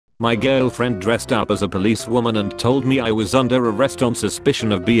My girlfriend dressed up as a policewoman and told me I was under arrest on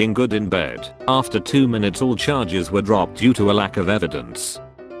suspicion of being good in bed. After 2 minutes all charges were dropped due to a lack of evidence.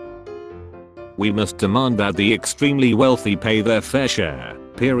 We must demand that the extremely wealthy pay their fair share,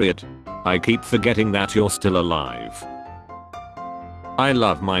 period. I keep forgetting that you're still alive. I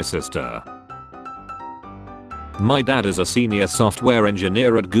love my sister. My dad is a senior software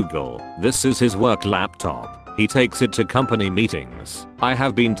engineer at Google. This is his work laptop. He takes it to company meetings. I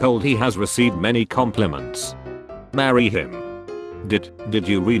have been told he has received many compliments. Marry him. Did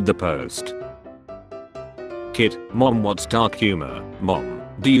you read the post? Kid, mom, what's dark humor? Mom,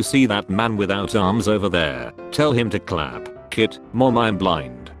 do you see that man without arms over there? Tell him to clap. Kid, mom, I'm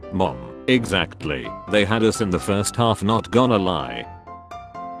blind. Mom, exactly. They had us in the first half, not gonna lie.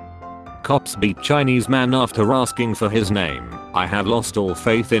 Cops beat Chinese man after asking for his name. I have lost all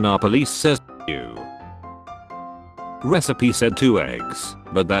faith in our police, says you. Recipe said 2 eggs,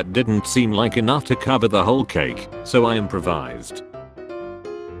 but that didn't seem like enough to cover the whole cake, so I improvised.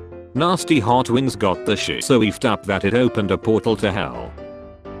 Nasty hot wings got the shit so effed up that it opened a portal to hell.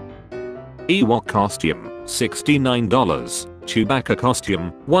 Ewok costume, $69. Chewbacca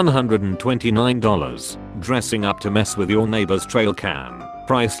costume, $129. Dressing up to mess with your neighbor's trail cam,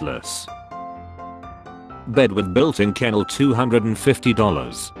 priceless. Bed with built-in kennel,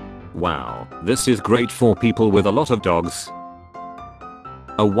 $250. Wow, this is great for people with a lot of dogs.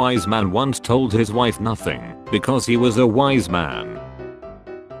 A wise man once told his wife nothing because he was a wise man.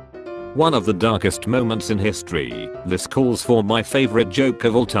 One of the darkest moments in history. This calls for my favorite joke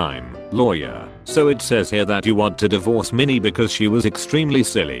of all time. Lawyer. So it says here that you want to divorce Minnie because she was extremely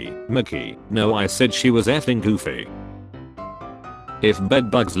silly. Mickey. No, I said she was effing goofy. If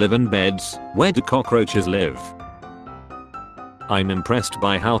bedbugs live in beds, where do cockroaches live? I'm impressed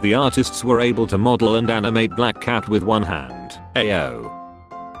by how the artists were able to model and animate Black Cat with one hand. Ayo.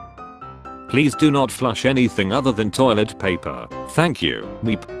 Please do not flush anything other than toilet paper. Thank you.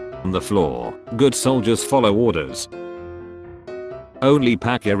 Weep on the floor. Good soldiers follow orders. Only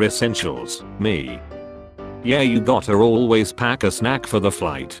pack your essentials. Me. Yeah, you gotta always pack a snack for the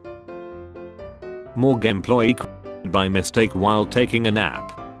flight. Morgue employee by mistake while taking a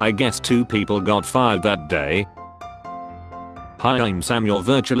nap. I guess 2 people got fired that day. Hi, I'm Sam, your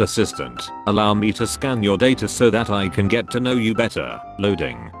virtual assistant. Allow me to scan your data so that I can get to know you better.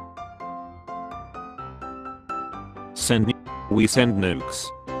 Loading. We send nukes.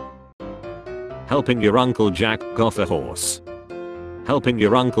 Helping your Uncle Jack off a horse. Helping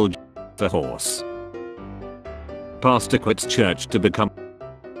your Uncle Jack a horse. Pastor quits church to become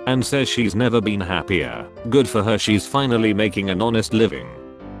and says she's never been happier. Good for her, she's finally making an honest living.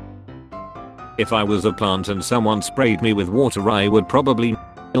 If I was a plant and someone sprayed me with water, I would probably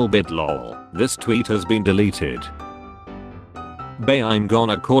bit lol. This tweet has been deleted. Bae, I'm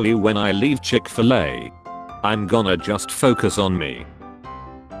gonna call you when I leave Chick-fil-A. I'm gonna just focus on me.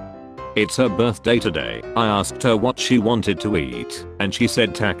 It's her birthday today. I asked her what she wanted to eat, and she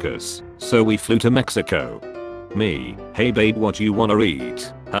said tacos, so we flew to Mexico. Me, hey babe, what you wanna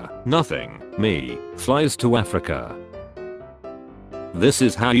eat? Nothing. Me, flies to Africa. This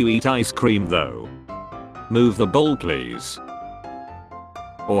is how you eat ice cream though. Move the bowl please.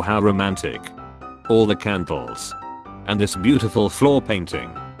 Or how romantic. All the candles. And this beautiful floor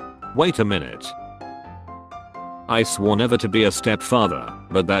painting. Wait a minute. I swore never to be a stepfather,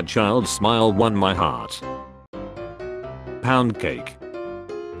 but that child's smile won my heart. Pound cake.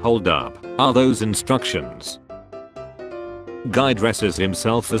 Hold up, are those instructions? Guy dresses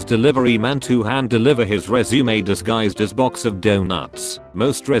himself as delivery man to hand deliver his resume disguised as box of donuts.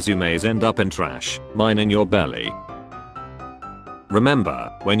 Most resumes end up in trash, mine in your belly.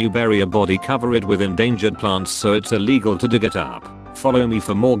 Remember, when you bury a body, cover it with endangered plants so it's illegal to dig it up. Follow me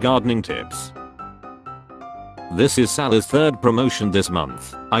for more gardening tips. This is Salah's 3rd promotion this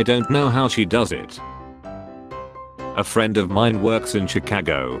month. I don't know how she does it. A friend of mine works in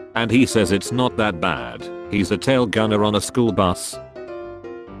Chicago, and he says it's not that bad. He's a tail gunner on a school bus.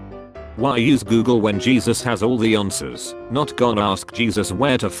 Why use Google when Jesus has all the answers? Not gonna ask Jesus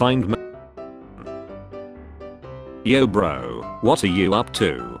where to find me. Yo bro, what are you up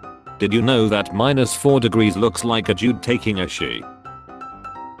to? Did you know that -4 degrees looks like a dude taking a shit?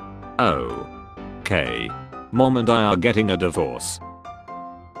 Oh. Okay. Mom and I are getting a divorce.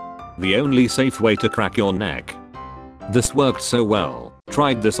 The only safe way to crack your neck. This worked so well.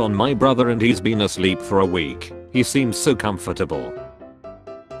 Tried this on my brother and he's been asleep for a week. He seems so comfortable.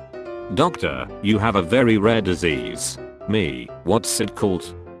 Doctor, you have a very rare disease. Me, what's it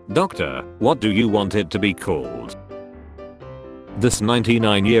called? Doctor, what do you want it to be called? This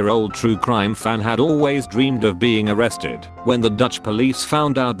 99-year-old true crime fan had always dreamed of being arrested. When the Dutch police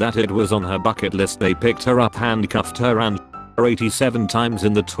found out that it was on her bucket list, they picked her up, handcuffed her and her 87 times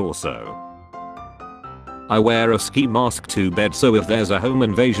in the torso. I wear a ski mask to bed, so if there's a home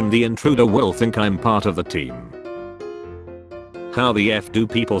invasion the intruder will think I'm part of the team. How the F do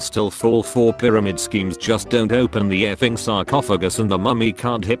people still fall for pyramid schemes? Just don't open the effing sarcophagus and the mummy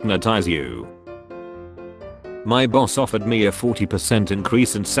can't hypnotize you. My boss offered me a 40%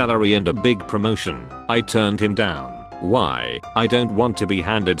 increase in salary and a big promotion. I turned him down. Why? I don't want to be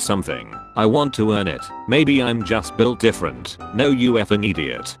handed something. I want to earn it. Maybe I'm just built different. No, you effing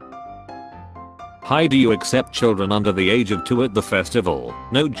idiot. Hi, do you accept children under the age of 2 at the festival?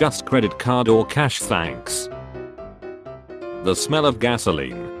 No, just credit card or cash, thanks. The smell of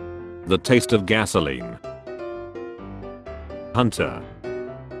gasoline. The taste of gasoline. Hunter.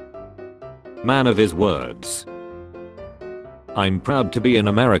 Man of his words. I'm proud to be an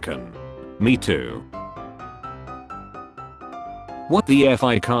American. Me too. What the F?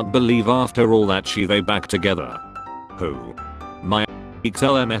 I can't believe after all that they back together. Who? My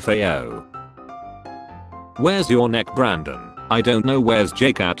XLMFAO. Where's your neck, Brandon? I don't know. Where's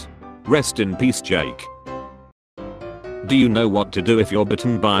Jake at? Rest in peace, Jake. Do you know what to do if you're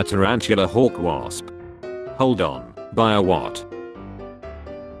bitten by a tarantula hawk wasp? Hold on, by a what?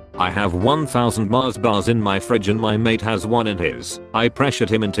 I have 1000 Mars bars in my fridge and my mate has one in his. I pressured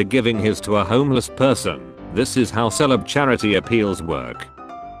him into giving his to a homeless person. This is how celeb charity appeals work.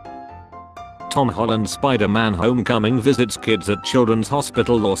 Tom Holland Spider-Man Homecoming visits kids at Children's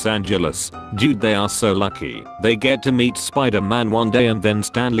Hospital Los Angeles. Dude, they are so lucky. They get to meet Spider-Man one day and then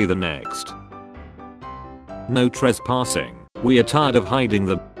Stanley the next. No trespassing. We are tired of hiding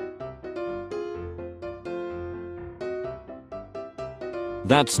the.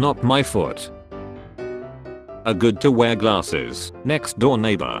 That's not my foot. A good to wear glasses. Next door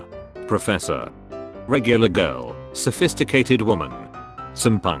neighbor. Professor. Regular girl. Sophisticated woman.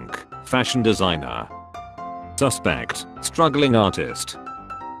 Some punk. Fashion designer. Suspect. Struggling artist.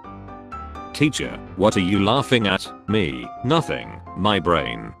 Teacher. What are you laughing at? Me. Nothing. My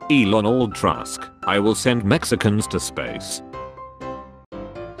brain. Elon Old Trusk. I will send Mexicans to space.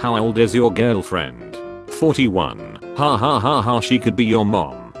 How old is your girlfriend? 41. Ha ha ha ha, she could be your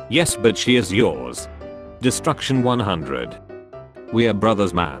mom. Yes, but she is yours. Destruction 100. We are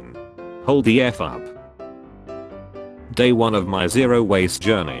brothers, man. Hold the F up. Day 1 of my zero waste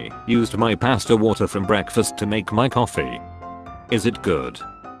journey. Used my pasta water from breakfast to make my coffee. Is it good?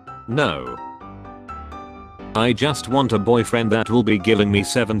 No. I just want a boyfriend that will be giving me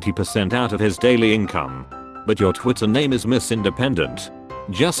 70% out of his daily income. But your Twitter name is Miss Independent.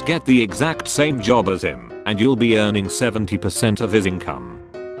 Just get the exact same job as him, and you'll be earning 70% of his income.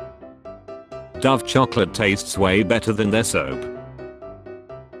 Dove chocolate tastes way better than their soap.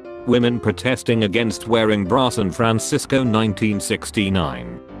 Women protesting against wearing bra San Francisco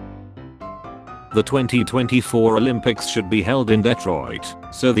 1969. The 2024 Olympics should be held in Detroit,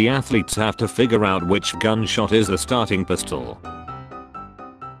 so the athletes have to figure out which gunshot is the starting pistol.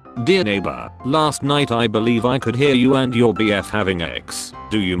 Dear neighbor, last night I believe I could hear you and your BF having sex.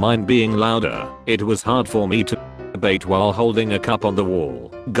 Do you mind being louder? It was hard for me to debate while holding a cup on the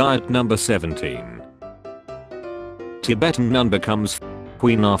wall. Guide number 17. Tibetan nun becomes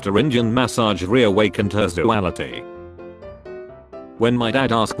queen after Indian massage reawakened her duality. When my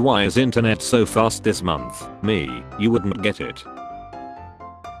dad asked why is internet so fast this month, me, you wouldn't get it.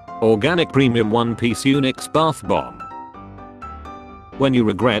 Organic premium one-piece Unix bath bomb. When you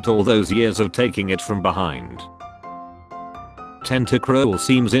regret all those years of taking it from behind. Tentacruel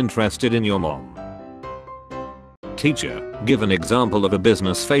seems interested in your mom. Teacher, give an example of a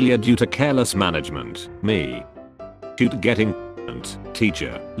business failure due to careless management. Me. Shoot getting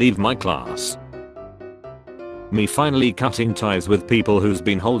teacher, leave my class. Me finally cutting ties with people who's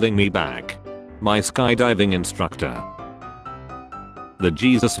been holding me back. My skydiving instructor. The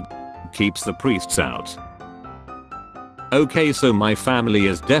Jesus keeps the priests out. Okay, so my family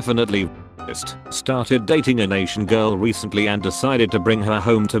is definitely started dating an Asian girl recently and decided to bring her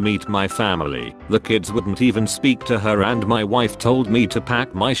home to meet my family. The kids wouldn't even speak to her and my wife told me to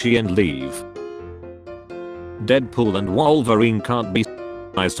pack my shit and leave. Deadpool and Wolverine can't be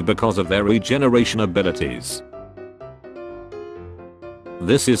sized because of their regeneration abilities.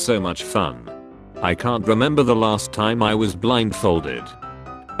 This is so much fun. I can't remember the last time I was blindfolded.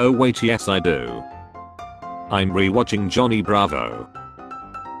 Oh wait, yes I do. I'm rewatching Johnny Bravo.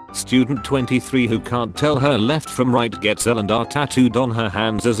 Student 23 who can't tell her left from right gets L&R tattooed on her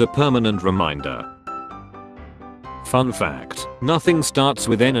hands as a permanent reminder. Fun fact, nothing starts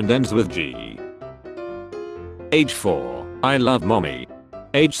with N and ends with G. Age 4. I love mommy.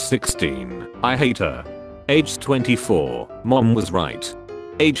 Age 16. I hate her. Age 24. Mom was right.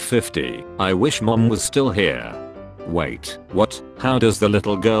 Age 50. I wish mom was still here. Wait, what? How does the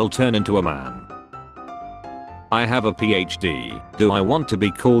little girl turn into a man? I have a PhD. Do I want to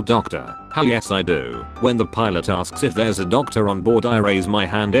be called doctor? Hell yes I do. When the pilot asks if there's a doctor on board, I raise my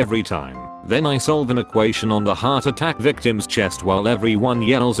hand every time. Then I solve an equation on the heart attack victim's chest while everyone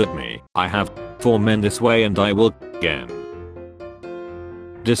yells at me. I have 4 men this way and I will again.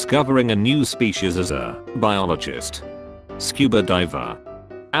 Discovering a new species as a biologist, scuba diver,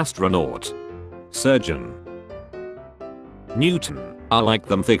 astronaut, surgeon. Newton. I like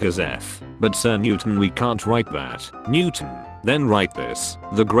them thick as F, but Sir Newton, we can't write that. Newton. Then write this.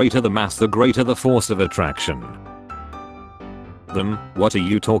 The greater the mass, the greater the force of attraction. Them? What are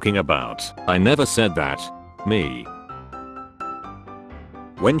you talking about? I never said that. Me.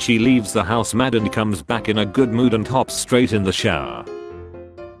 When she leaves the house mad and comes back in a good mood and hops straight in the shower.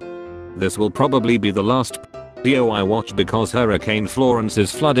 This will probably be the last video I watch because Hurricane Florence is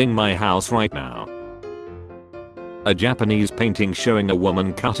flooding my house right now. A Japanese painting showing a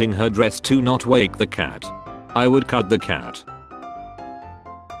woman cutting her dress to not wake the cat. I would cut the cat.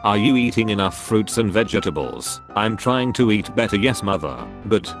 Are you eating enough fruits and vegetables? I'm trying to eat better, yes mother,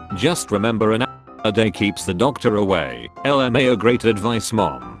 but just remember an apple a day keeps the doctor away. LMAO, great advice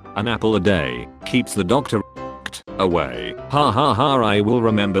mom. An apple a day keeps the doctor away. Ha ha ha, I will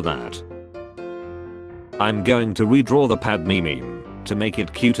remember that. I'm going to redraw the Padme meme to make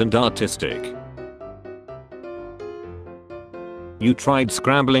it cute and artistic. You tried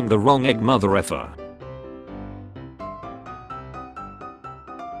scrambling the wrong egg, mother effer.